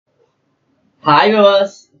Hi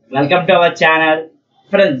viewers, welcome to our channel.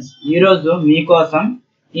 Friends, ఈరోజు మీకోసం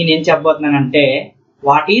నేనేం చెప్పబోతున్నానంటే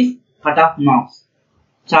what is cut off marks.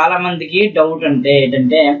 చాలా మందికి డౌట్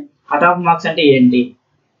ఏంటంటే కట్ ఆఫ్ మార్క్స్ అంటే ఏంటి,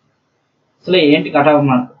 అసలు ఏంటి కట్ ఆఫ్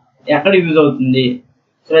మార్క్, ఎక్కడ యూజ్ అవుతుంది,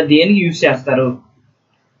 అసలు దేనికి యూజ్ చేస్తారు.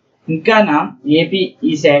 ఇంకా నా ఏపీ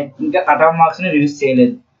ఈసెట్ ఇంకా కట్ ఆఫ్ మార్క్స్ని రిలీజ్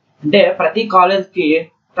చేయలేదు. అంటే ప్రతి కాలేజ్కి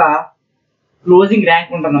ఒక క్లోజింగ్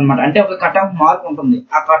ర్యాంక్ ఉంటుంది అనమాట. అంటే ఒక కట్ ఆఫ్ మార్క్ ఉంటుంది.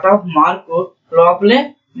 ఆ కట్ ఆఫ్ మార్క్ లోపలే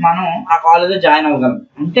మనం ఆ కాలేజ్లో జాయిన్ అవ్వగలం.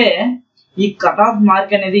 అంటే ఈ కట్ ఆఫ్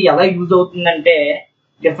మార్క్ అనేది ఎలా యూజ్ అవుతుందంటే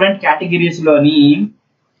డిఫరెంట్ కేటగిరీస్లోని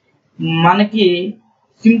మనకి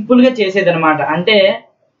సింపుల్గా చేసేది అనమాట. అంటే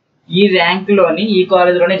ఈ ర్యాంక్లోని ఈ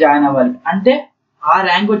కాలేజ్లోనే జాయిన్ అవ్వాలి అంటే ఆ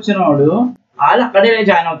ర్యాంక్ వచ్చిన వాడు వాళ్ళు అక్కడే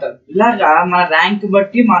జాయిన్ అవుతారు. ఇలాగా మన ర్యాంక్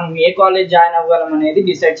బట్టి మనం ఏ కాలేజ్ జాయిన్ అవ్వగలం అనేది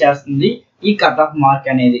డిసైడ్ చేస్తుంది ఈ కట్ ఆఫ్ మార్క్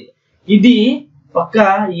అనేది. ఇది ఒక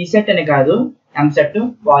ఈసెట్ అని కాదు, ఎంసెట్,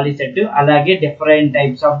 పాలీసెట్, అలాగే డిఫరెంట్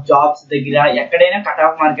టైప్స్ ఆఫ్ జాబ్స్ దగ్గర ఎక్కడైనా కట్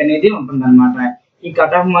ఆఫ్ మార్క్ అనేది ఉంటుంది అనమాట. ఈ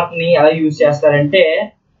కట్ ఆఫ్ మార్క్ ని ఎలా యూజ్ చేస్తారంటే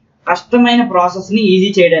కష్టమైన ప్రాసెస్ ని ఈజీ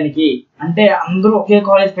చేయడానికి. అంటే అందరూ ఒకే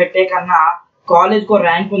కాలేజ్ పెట్టే కన్నా కాలేజ్ కో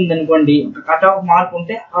ర్యాంక్ ఉంది అనుకోండి, ఒక కట్ ఆఫ్ మార్క్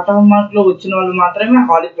ఉంటే కట్ ఆఫ్ మార్క్ లో వచ్చిన వాళ్ళు మాత్రమే ఆ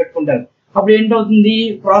కాలేజ్ పెట్టుకుంటారు. అప్పుడు ఏంటవుతుంది,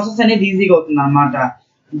 ప్రాసెస్ అనేది ఈజీగా అవుతుంది అనమాట.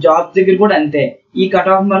 జాబ్స్ దగ్గర కూడా అంతే. ఈ కట్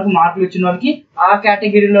ఆఫ్ మార్కులు వచ్చిన వాళ్ళకి ఆ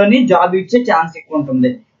కేటగిరీలోని జాబ్ ఇచ్చే ఛాన్స్ ఎక్కువ ఉంటుంది.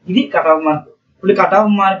 ఇది కట్ ఆఫ్ మార్క్. ఇప్పుడు కట్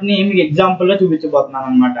ఆఫ్ మార్క్ ని మీకు ఎగ్జాంపుల్ గా చూపించబోతున్నాను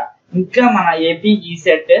అనమాట. ఇంకా మన ఏపీ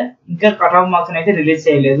ఈసెట్ ఇంకా కట్ ఆఫ్ మార్క్స్ అయితే రిలీజ్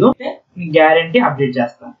చేయలేదు, మీకు గ్యారంటీ అప్డేట్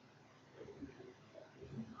చేస్తాను.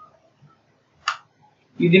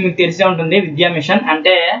 ఇది మీకు తెలిసే ఉంటుంది, విద్యా మిషన్.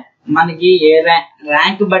 అంటే మనకి ఏ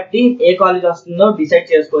ర్యాంక్ బట్టి ఏ కాలేజ్ వస్తుందో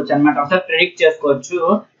డిసైడ్ చేసుకోవచ్చు అనమాట, ఒకసారి ప్రిడిక్ట్ చేసుకోవచ్చు.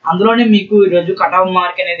 అందులోనే మీకు ఈరోజు కట్ ఆఫ్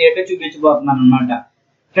మార్క్ అనేది ఏంటో చూపించబోతున్నాను అనమాట.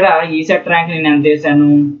 ఇక్కడ ఈసెట్ ర్యాంక్ నేను ఎంత వేసాను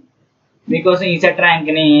మీకోసం. ఈసెట్ ర్యాంక్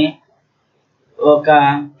ని ఒక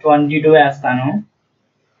 22 వేస్తాను.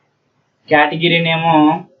 కేటగిరీనేమో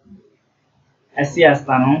ఎస్సీ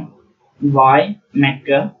వేస్తాను. బాయ్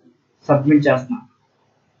మెక్ సబ్మిట్ చేస్తాను.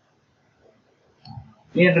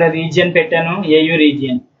 నేను ఇక్కడ రీజియన్ పెట్టాను, ఏయూ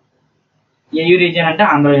రీజియన్. ఏయూ రీజియన్ అంటే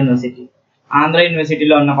ఆంధ్ర యూనివర్సిటీ. ఆంధ్ర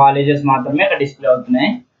యూనివర్సిటీలో ఉన్న కాలేజెస్ మాత్రమే ఇక్కడ డిస్ప్లే అవుతున్నాయి.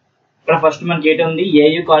 ఇక్కడ ఫస్ట్ మనకి ఏంటి ఉంది,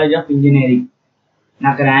 ఏయూ కాలేజ్ ఆఫ్ ఇంజనీరింగ్.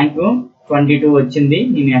 నాకు ర్యాంకు 22 వచ్చింది.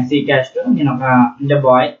 నేను ఎస్సీ క్యాస్ట్, నేను ఒక అంటే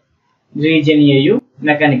బాయ్. రీజియన్ ఏయూ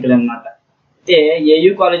మెకానికల్ అనమాట. అయితే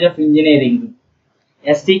AU college of engineering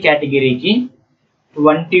SC కేటగిరీకి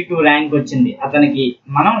 22 ర్యాంక్ వచ్చింది అతనికి.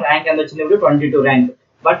 మనం ర్యాంక్ ఎంత వచ్చింది ఇప్పుడు 22 ర్యాంక్.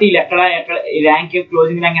 బట్ వీళ్ళు ఎక్కడ ఈ ర్యాంక్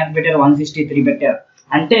క్లోజింగ్ ర్యాంక్ ఎంత పెట్టారు, 163 పెట్టారు.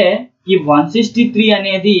 అంటే ఈ 163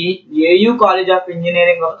 అనేది ఏయూ కాలేజ్ ఆఫ్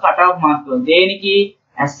ఇంజనీరింగ్ ఒక కట్ ఆఫ్ మార్క్. దేనికి,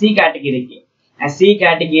 ఎస్సీ కేటగిరీకి. ఎస్సీ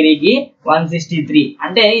కేటగిరీకి 163.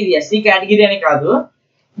 అంటే ఇది ఎస్సీ కేటగిరీ అని కాదు,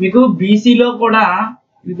 మీకు బీసీలో కూడా,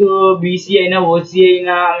 మీకు బీసీ అయినా ఓసీ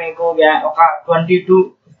అయినా మీకు ఒక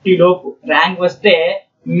 2250 లోపు ర్యాంక్ వస్తే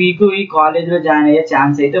మీకు ఈ కాలేజ్లో జాయిన్ అయ్యే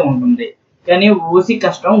ఛాన్స్ అయితే ఉంటుంది. కానీ ఓసీ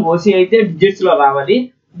కష్టం. ఓసీ అయితే డిజిట్స్ లో రావాలి.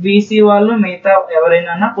 బీసీ వాళ్ళు మిగతా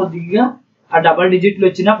ఎవరైనా కొద్దిగా ఆ డబల్ డిజిట్లు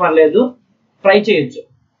వచ్చినా పర్లేదు, ట్రై చేయొచ్చు.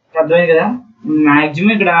 అర్థమైంది కదా.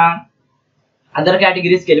 మాక్సిమం ఇక్కడ అదర్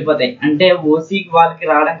కేటగిరీస్కి వెళ్ళిపోతాయి. అంటే ఓసీకి వాళ్ళకి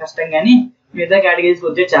రావడం కష్టం, కానీ మిగతా కేటగిరీస్కి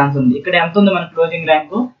వచ్చే ఛాన్స్ ఉంది. ఇక్కడ ఎంత ఉంది మన క్లోజింగ్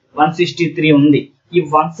ర్యాంకు, 163 ఉంది. ఈ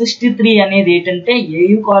 163 అనేది ఏంటంటే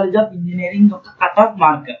ఏయూ కాలేజ్ ఆఫ్ ఇంజనీరింగ్ ఒక కట్ ఆఫ్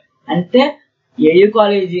మార్క్. అంటే ఏయూ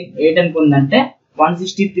కాలేజ్ ఏంటనుకుందంటే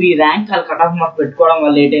 163 ర్యాంక్ వాళ్ళు కట్ ఆఫ్ మార్క్ పెట్టుకోవడం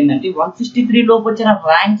వల్ల ఏంటంటే 163 లోపు వచ్చిన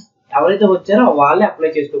ర్యాంక్స్ ఎవరైతే వచ్చారో వాళ్ళే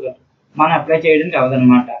అప్లై చేసుకోగలరు. మనం అప్లై చేయడానికి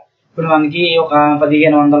అవ్వదనమాట. ఇప్పుడు మనకి ఒక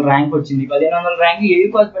 1500 ర్యాంక్ వచ్చింది. 1500 ర్యాంక్ ఏయూ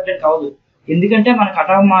కాలేజ్ పెట్టడానికి అవ్వదు. ఎందుకంటే మన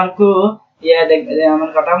కట్ ఆఫ్ మార్కు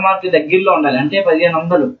దగ్గరలో ఉండాలి. అంటే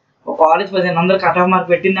 1500 ఒక కాలేజ్ 1500 కట్ ఆఫ్ మార్క్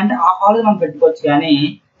పెట్టిందంటే ఆ కాలేజ్ మనం పెట్టుకోవచ్చు, కానీ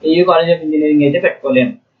ఏయూ కాలేజ్ ఆఫ్ ఇంజనీరింగ్ అయితే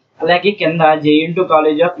పెట్టుకోలేము. అలాగే కింద జేఎన్2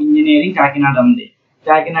 కాలేజ్ ఆఫ్ ఇంజనీరింగ్ కాకినాడ ఉంది.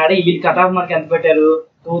 కాకినాడ వీళ్ళు కట్ ఆఫ్ మార్క్ ఎంత పెట్టారు,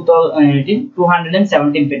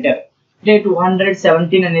 217 పెట్టారు. అంటే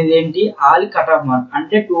 217 అనేది ఏంటి, వాళ్ళ కట్ ఆఫ్ మార్క్.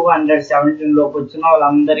 అంటే 217 లోపు వచ్చిన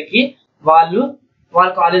వాళ్ళందరికీ వాళ్ళ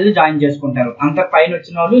కాలేజీలో జాయిన్ చేసుకుంటారు. అంత పైన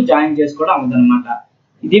వచ్చిన వాళ్ళు జాయిన్ చేసుకోవడం అవ్వదన్నమాట.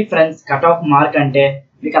 ఇది ఫ్రెండ్స్ కట్ ఆఫ్ మార్క్ అంటే.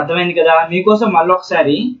 మీకు అర్థమైంది కదా. మీకోసం మళ్ళీ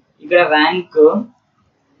ఒకసారి ఇక్కడ ర్యాంక్,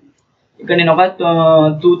 ఇక్కడ నేను ఒక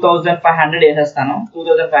 2500 వేసేస్తాను.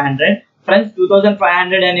 2500 ఫ్రెండ్స్.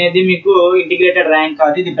 2500 అనేది మీకు ఇంటిగ్రేటెడ్ ర్యాంక్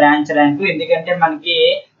కాదు, ఇది బ్రాంచ్ ర్యాంక్. ఎందుకంటే మనకి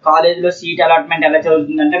కాలేజ్లో సీట్ అలాట్మెంట్ ఎలా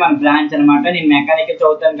చదువుతుందంటే మన బ్రాంచ్ అనమాట. నేను మెకానికల్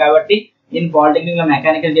చదువుతాను కాబట్టి, నేను పాలిటెక్నిక్ లో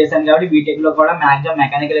మెకానికల్ చేశాను కాబట్టి, బీటెక్ లో కూడా మాక్సిమం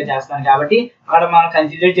మెకానికల్ చేస్తాను కాబట్టి అక్కడ మనం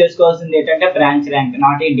కన్సిడర్ చేసుకోవాల్సింది ఏంటంటే branch rank,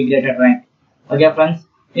 not integrated rank. Okay friends,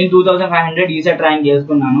 నేను 2500 ఈసెట్ ర్యాంక్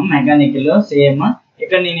వేసుకున్నాను మెకానికల్ సేమ్.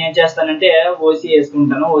 ఇక్కడ నేను ఏం చేస్తానంటే ఓసీ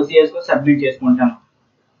వేసుకుంటాను. ఓసీ వేసుకొని సబ్మిట్ చేసుకుంటాను.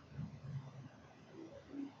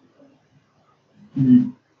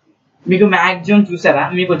 మీకు మ్యాక్సిమం చూసారా,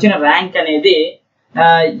 మీకు వచ్చిన ర్యాంక్ అనేది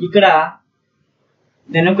ఇక్కడ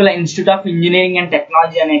వెనుకల institute of engineering and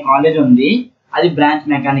technology అనే కాలేజ్ ఉంది, అది బ్రాంచ్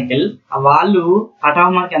మెకానికల్. వాళ్ళు కట్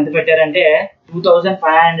ఆఫ్ మార్క్ ఎంత పెట్టారంటే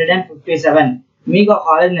 2557. మీకు ఆ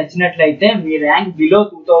కాలేజ్ నచ్చినట్లయితే మీ ర్యాంక్ బిలో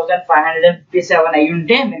 2557 అయి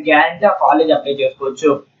ఉంటే మీరు గ్యారెంటీ ఆ కాలేజ్ అప్లై చేసుకోవచ్చు.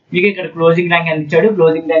 మీకు ఇక్కడ క్లోజింగ్ ర్యాంక్ ఎంత ఇచ్చాడు,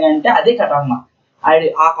 క్లోజింగ్ ర్యాంక్ అంటే అదే కట్ ఆఫ్ మార్క్.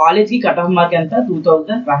 ఆ కాలేజ్ కి కట్ ఆఫ్ మార్క్ ఎంత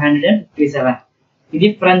 2557. ఇది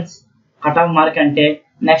ఫ్రెండ్స్ కట్ ఆఫ్ మార్క్ అంటే.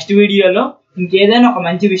 నెక్స్ట్ వీడియోలో ఇంకేదైనా ఒక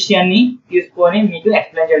మంచి విషయాన్ని తీసుకొని మీకు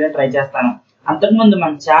ఎక్స్ప్లెయిన్ చేయడానికి ట్రై చేస్తాను. అంతకుముందు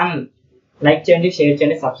మన ఛానల్ లైక్ చేయండి, షేర్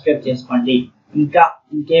చేయండి, సబ్స్క్రైబ్ చేసుకోండి. ఇంకా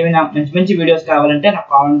ఇంకేమైనా మంచి మంచి వీడియోస్ కావాలంటే నా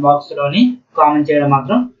కామెంట్ బాక్స్ లోని కామెంట్ చేయడం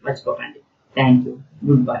మాత్రం మర్చిపోకండి. Thank you,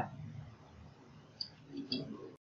 good bye.